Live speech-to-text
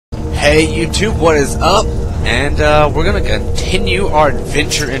Hey YouTube, what is up? And we're gonna continue our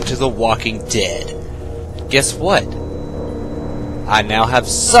adventure into The Walking Dead. Guess what? I now have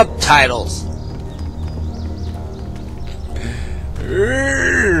subtitles.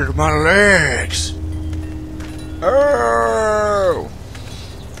 My legs. Oh!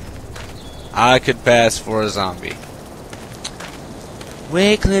 I could pass for a zombie.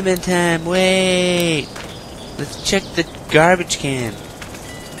 Wait, Clementine, wait! Let's check the garbage can.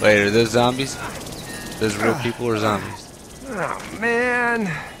 Wait, are those zombies? Those real people or zombies? Oh, man.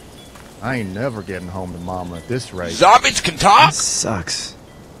 I ain't never getting home to Mama at this rate. Zombies can talk? This sucks.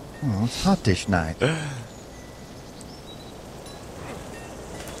 Oh, it's hot dish night.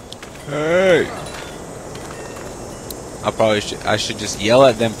 Hey! I should just yell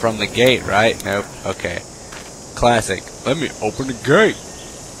at them from the gate, right? Nope. Okay. Classic. Let me open the gate.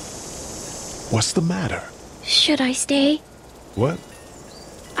 What's the matter? Should I stay? What?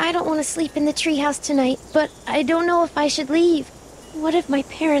 I don't want to sleep in the treehouse tonight, but I don't know if I should leave. What if my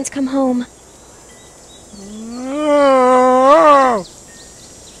parents come home?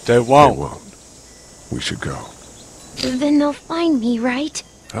 They won't. They won't. We should go. Then they'll find me, right?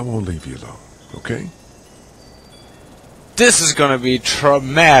 I won't leave you alone, okay? This is gonna be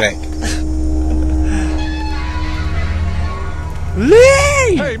traumatic.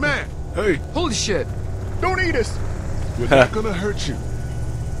 Lee! Hey, man! Hey, Holy shit. Don't eat us! we're not gonna hurt you.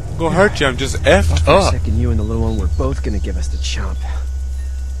 I'm gonna hurt you, I'm just effed For a up. second, you and the little one were both gonna give us the chomp.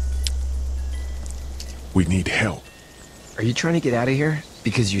 We need help. Are you trying to get out of here?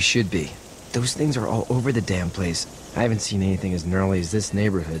 Because you should be. Those things are all over the damn place. I haven't seen anything as gnarly as this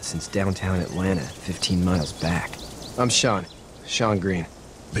neighborhood since downtown Atlanta, 15 miles back. I'm Sean. Sean Green.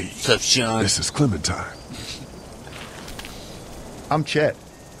 Lee, What's up, Sean? this is Clementine. I'm Chet.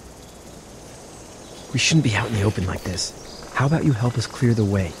 We shouldn't be out in the open like this. How about you help us clear the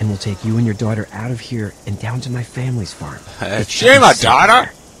way, and we'll take you and your daughter out of here and down to my family's farm. She ain't my daughter.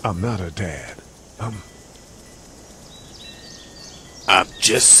 I'm not her dad. I'm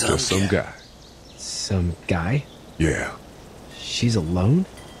just some Just guy. Some guy? Yeah. She's alone?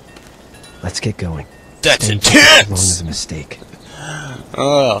 Let's get going. That's Staying too long intense. is a mistake.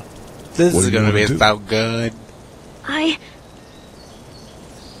 Oh, this What is do you gonna be wanna do? so good. I...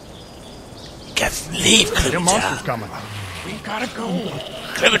 You gotta leave, The monster's Clementine. coming. We gotta go.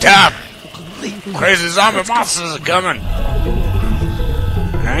 Clementine! Crazy zombie monsters are coming.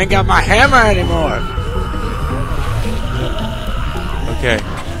 I ain't got my hammer anymore. Okay.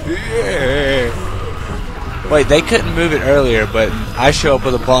 Yeah. Wait, they couldn't move it earlier, but I show up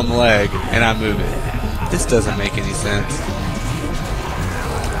with a bum leg and I move it. This doesn't make any sense.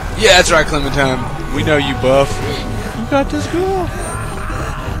 Yeah, that's right, Clementine. We know you, buff. You got this girl.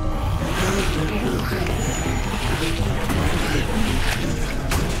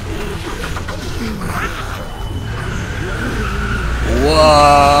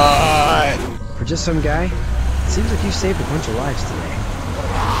 What? For just some guy, it seems like you saved a bunch of lives today.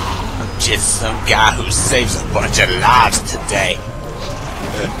 I'm just some guy who saves a bunch of lives today.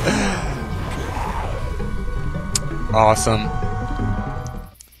 Awesome.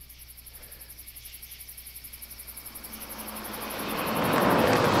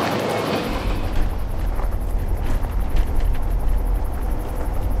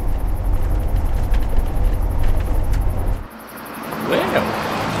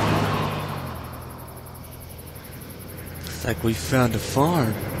 Looks like we found a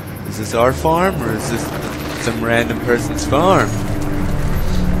farm. Is this our farm, or is this some random person's farm?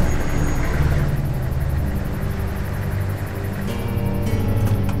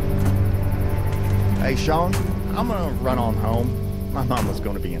 Hey, Sean, I'm gonna run on home. My mama's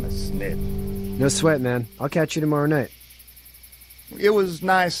gonna be in a snit. No sweat, man. I'll catch you tomorrow night. It was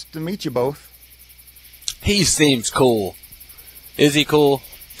nice to meet you both. He seems cool. Is he cool?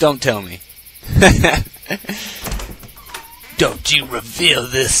 Don't tell me. Don't you reveal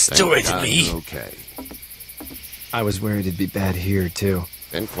this story to me. Okay. I was worried it'd be bad here, too.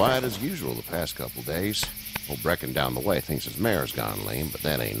 Been quiet as usual the past couple days. Old Brecken down the way thinks his mare's gone lame, but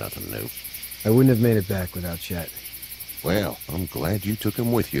that ain't nothing new. I wouldn't have made it back without Chet. Well, I'm glad you took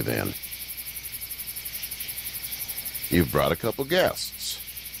him with you then. You've brought a couple guests.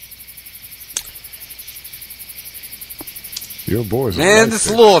 Your boys are Man, like this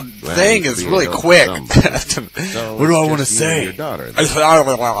that. little Glad thing you is could be really help to quick. somebody. So What do I it's want to just you and say? your daughter, then.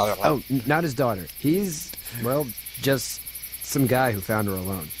 Oh, not his daughter. He's, well, just some guy who found her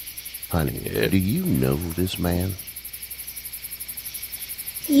alone. Honey, do you know this man?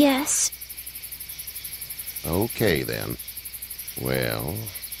 Yes. Okay, then. Well,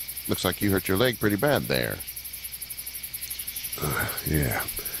 looks like you hurt your leg pretty bad there. Yeah.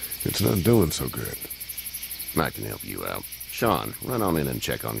 It's not doing so good. I can help you out. Sean, run on in and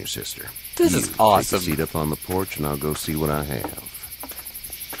check on your sister. This You is awesome. Take a seat up on the porch, and I'll go see what I have.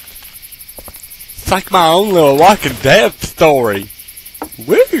 It's like my own little Walking Dead story.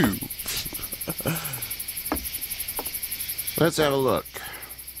 Woo! Let's have a look.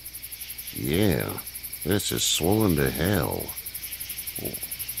 Yeah, this is swollen to hell.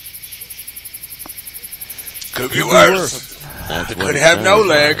 Could be worse. That's It what could it have no sounds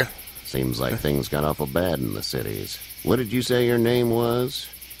leg. like. Seems like things got awful bad in the cities. What did you say your name was?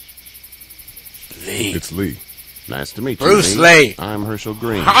 Lee. It's Lee. Nice to meet you, Bruce Lee. I'm Herschel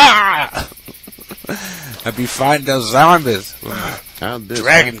Green. Ha! I'd be fighting those zombies with my How'd this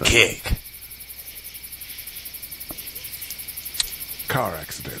dragon happen? kick. Car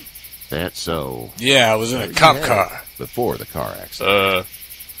accident. That's so. Yeah, I was in a cop car. Before the car accident.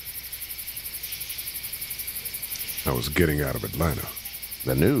 I was getting out of Atlanta.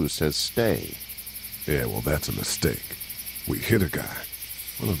 The news says stay. Yeah, well, that's a mistake. We hit a guy.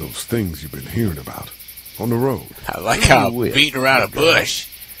 One of those things you've been hearing about. On the road. I like how I'm With. beating around a bush.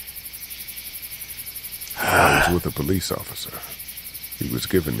 I was with a police officer. He was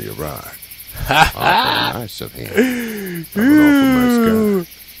giving me a ride. Awful nice of him. I'm an awful nice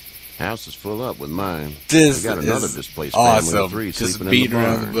guy. House is full up with mine. This we got another is displaced family awesome. of three Just sleeping beating in the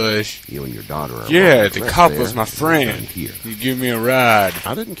around the barn. bush. You and your daughter are Yeah, welcome to the rest cop there was my and friend. return Here. You give me a ride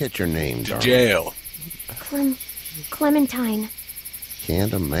I didn't catch your name, to darling. jail. Clementine.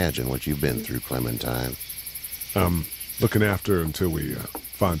 Can't imagine what you've been through, Clementine. I'm looking after her until we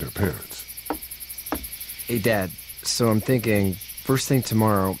find her parents. Hey, Dad. So I'm thinking, first thing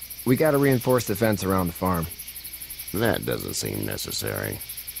tomorrow, we gotta reinforce the fence around the farm. That doesn't seem necessary.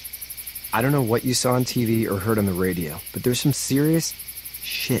 I don't know what you saw on TV or heard on the radio, but there's some serious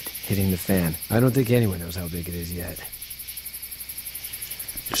shit hitting the fan. I don't think anyone knows how big it is yet.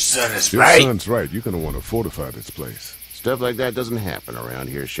 Your son is Your right. son's right. You're going to want to fortify this place. Stuff like that doesn't happen around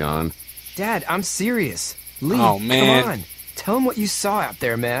here, Sean. Dad, I'm serious. Lee, Oh, man. come on. Tell him what you saw out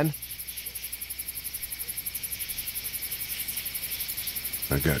there, man.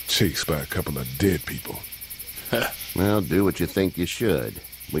 I got chased by a couple of dead people. Well, do what you think you should.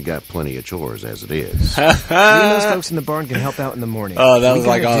 We got plenty of chores as it is. Me and those folks in the barn can help out in the morning. Oh, that We was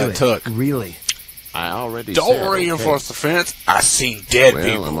like gotta all do it took. Really. I already Don't said reinforce the okay. fence. I seen dead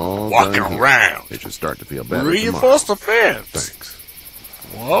Well, I'm all people walking done here. around. It should start to feel better Reinforce the fence. Thanks.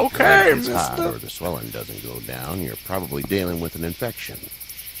 Okay, If it's hot or mister. the swelling doesn't go down, you're probably dealing with an infection.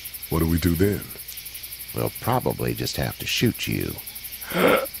 What do we do then? We'll probably just have to shoot you.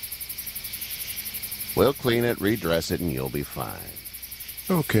 We'll clean it, redress it, and you'll be fine.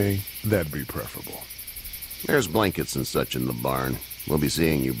 Okay, that'd be preferable. There's blankets and such in the barn. We'll be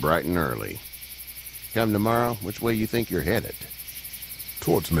seeing you bright and early. Come tomorrow, which way you think you're headed?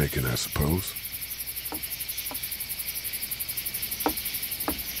 Towards Macon, I suppose.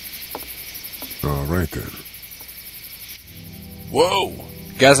 All right, then. Whoa.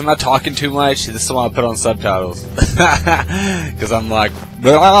 Guys, I'm not talking too much. This is why I put on subtitles. Because I'm like...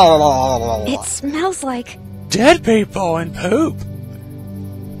 It smells like dead people and poop.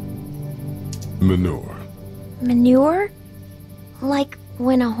 Manure. manure? Like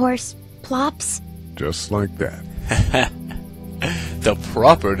when a horse plops? Just like that. The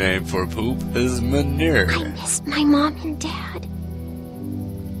proper name for poop is manure. I miss my mom and dad.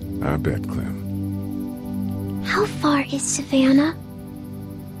 I bet, Clem. How far is Savannah?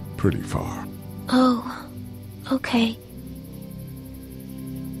 Pretty far. Oh, okay.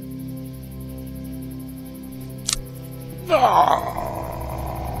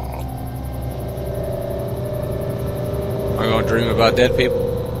 Am I gonna dream about dead people?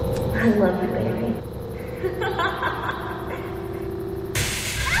 I love you, baby.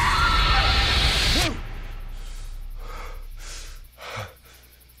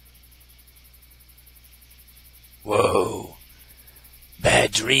 Whoa.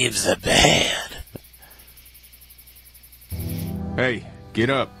 Bad dreams are bad. Hey, get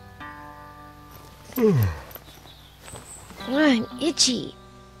up. I'm itchy.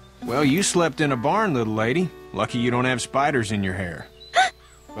 Well, you slept in a barn, little lady. Lucky you don't have spiders in your hair.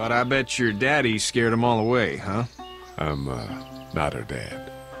 But I bet your daddy scared them all away, huh? I'm, not her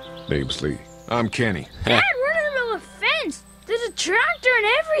dad. Name's Lee. I'm Kenny. Dad, we're under the fence. There's a tractor and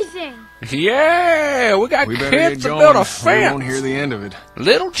everything. Yeah, we got We better kids get to going. build a We fence. won't hear the end of it.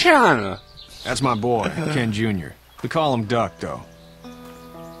 Little China. That's my boy, Ken Jr. We call him Duck, though.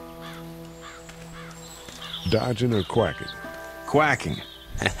 Dodging or quacking? Quacking.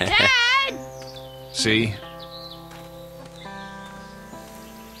 Dad! See?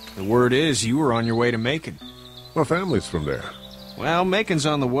 The word is you were on your way to Macon. My family's from there. Well, Macon's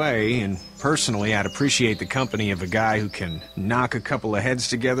on the way, and personally, I'd appreciate the company of a guy who can knock a couple of heads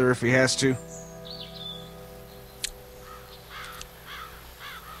together if he has to.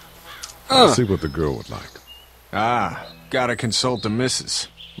 I'll see what the girl would like. Ah, gotta consult the missus.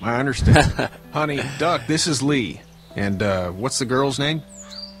 I understand. Honey, Duck, this is Lee. And, what's the girl's name?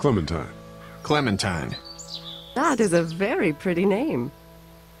 Clementine. Clementine. That is a very pretty name.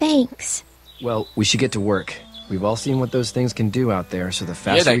 Thanks. Well, we should get to work. We've all seen what those things can do out there, so the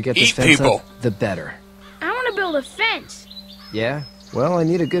faster they we get this eat fence people. up, the better. I want to build a fence. Yeah? Well, I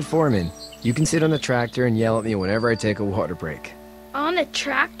need a good foreman. You can sit on the tractor and yell at me whenever I take a water break. On the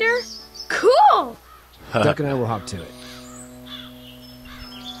tractor? Cool! Duck and I will hop to it.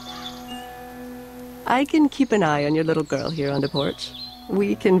 I can keep an eye on your little girl here on the porch.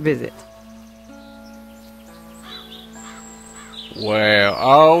 We can visit. Well,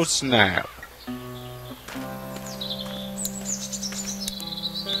 oh snap.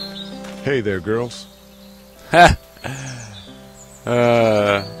 Hey there, girls.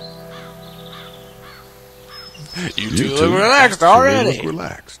 You two look relaxed already. Look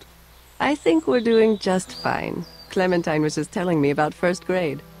relaxed. I think we're doing just fine. Clementine was just telling me about first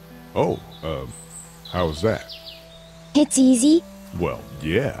grade. Oh, how was that? It's easy. Well,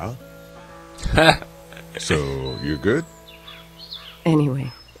 yeah. So, you're good?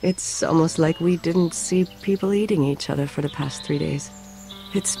 Anyway, it's almost like we didn't see people eating each other for the past 3 days.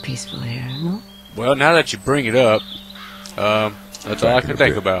 It's peaceful here, no? Well, now that you bring it up, that's all I can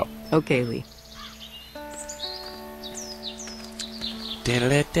think about. Okay, Lee.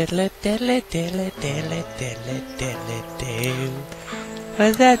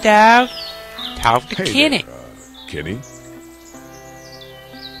 What's that, dog? Talk to Hey Kenny. there, Kenny.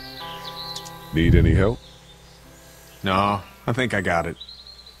 Need any help? No, I think I got it.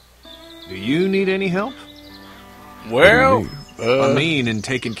 Do you need any help? Well, I mean, in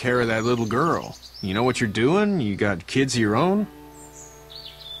taking care of that little girl. You know what you're doing? You got kids of your own?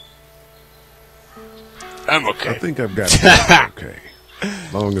 I'm I okay. think I've got it okay.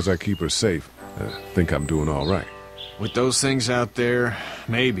 Long as I keep her safe, I think I'm doing all right. With those things out there,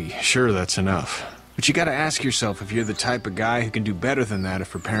 maybe, sure, that's enough. But you gotta ask yourself if you're the type of guy who can do better than that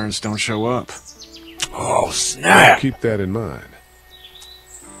if her parents don't show up. Oh, I'll snap. keep that in mind.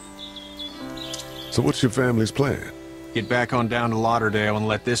 So what's your family's plan? Get back on down to Lauderdale and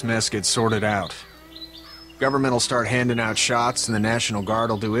let this mess get sorted out. Government will start handing out shots and the National Guard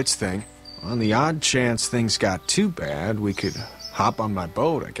will do its thing. On the odd chance things got too bad, we could hop on my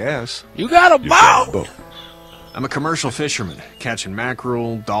boat, I guess. You got a You got a boat. boat. I'm a commercial fisherman, catching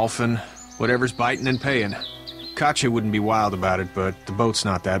mackerel, dolphin, whatever's biting and paying. Katya wouldn't be wild about it, but the boat's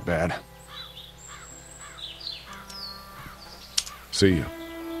not that bad. See you.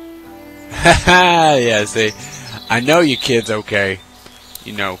 Yeah, see, I know your kid's okay.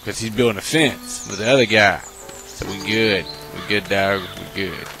 You know, because he's building a fence with the other guy. So we good. We good, dog. We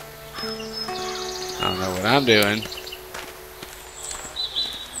good. I don't know what I'm doing.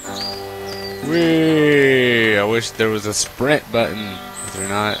 Whee! I wish there was a sprint button. Is there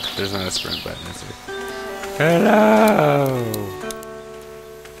not? There's not a sprint button, is there? Hello!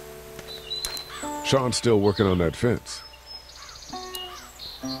 Sean's still working on that fence.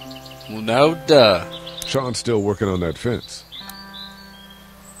 Well, no duh. Sean's still working on that fence.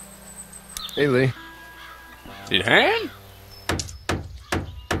 Hey, Lee. Need a hand?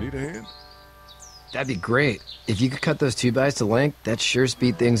 Need a hand? That'd be great. If you could cut those 2x to length, that'd sure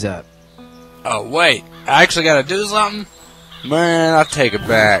speed things up. Oh, wait. I actually gotta do something? Man, I'll take it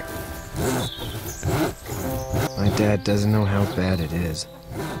back. My dad doesn't know how bad it is.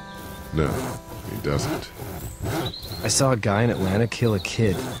 No, he doesn't. I saw a guy in Atlanta kill a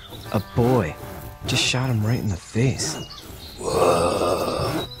kid. A boy. Just shot him right in the face.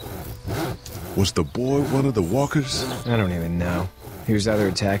 Was the boy one of the walkers? I don't even know. He was either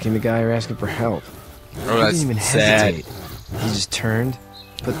attacking the guy or asking for help. Oh, He that's didn't even sad. hesitate. He just turned,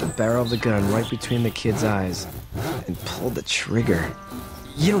 put the barrel of the gun right between the kid's eyes, and pulled the trigger.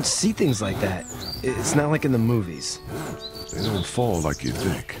 You don't see things like that. It's not like in the movies. They don't fall like you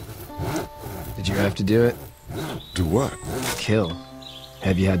think. Did you have to do it? Do what? Kill.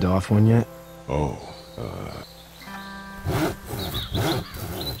 Have you had to off one yet? Oh,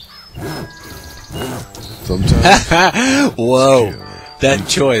 sometimes. Whoa. Kill. That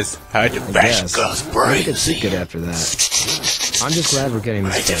choice. How'd you I bash guess. Gus I brains? could sleep good after that. I'm just glad we're getting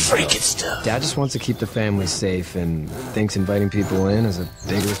this done. stuff. Dad just wants to keep the family safe and thinks inviting people in is a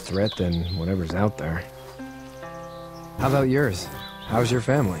bigger threat than whatever's out there. How about yours? How's your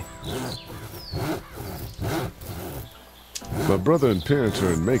family? My brother and parents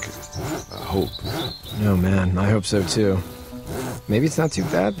are in Macon. I hope. Oh man, I hope so too. Maybe it's not too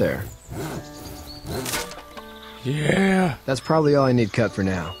bad there. Yeah. That's probably all I need cut for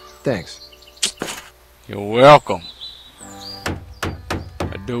now. Thanks. You're welcome.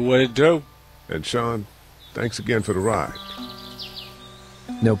 I do what it do. And Sean, thanks again for the ride.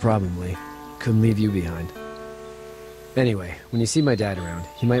 No problem, Lee. Couldn't leave you behind. Anyway, when you see my dad around,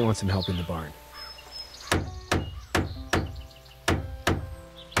 he might want some help in the barn.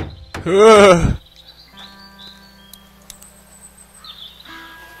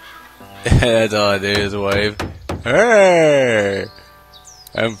 That's all I do is wave. Hey!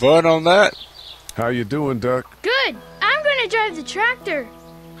 Having fun on that? How you doing, Duck? Good. I'm gonna drive the tractor.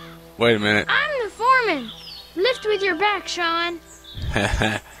 Wait a minute. I'm the foreman. Lift with your back, Sean.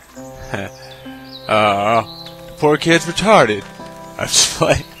 The poor kid's retarded. I'm just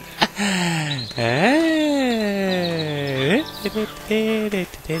playing.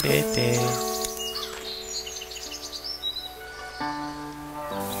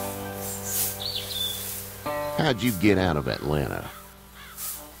 How'd you get out of Atlanta?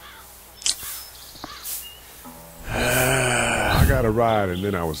 I got a ride and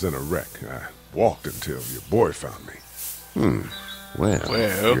then I was in a wreck. I walked until your boy found me.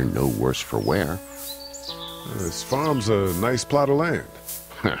 Well, you're no worse for wear. This farm's a nice plot of land.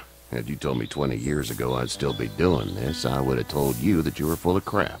 Had you told me 20 years ago I'd still be doing this, I would have told you that you were full of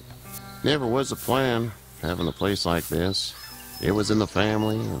crap. Never was a plan, having a place like this. It was in the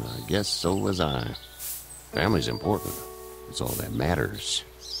family, and I guess so was I. Family's important. It's all that matters.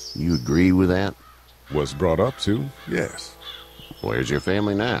 You agree with that? Was brought up to, yes. Where's your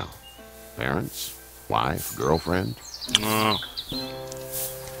family now? Parents? Wife? Girlfriend?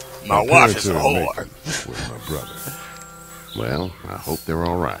 My My wife is parents a are in whore. Macon with my brother. Well, I hope they're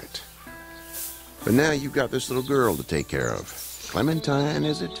all right. But now you've got this little girl to take care of. Clementine,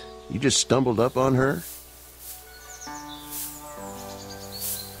 is it? You just stumbled up on her?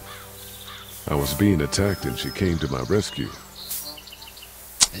 I was being attacked and she came to my rescue.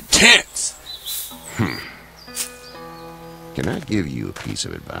 Intense. Can I give you a piece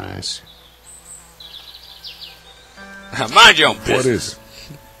of advice? Mind your own business. What is it?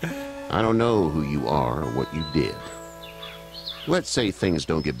 I don't know who you are or what you did. Let's say things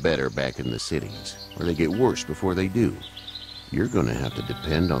don't get better back in the cities, or they get worse before they do. You're going to have to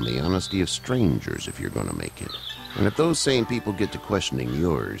depend on the honesty of strangers if you're going to make it. And if those same people get to questioning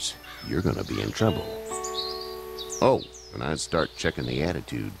yours, you're going to be in trouble. Oh, and I'd start checking the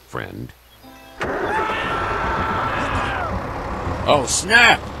attitude, friend. Oh,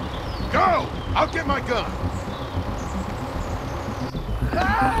 snap. Go! I'll get my gun.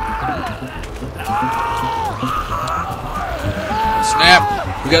 Snap.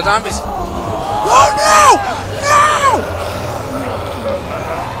 We got zombies. Oh, no! No!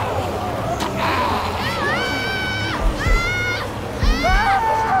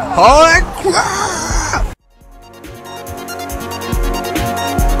 Holy crap!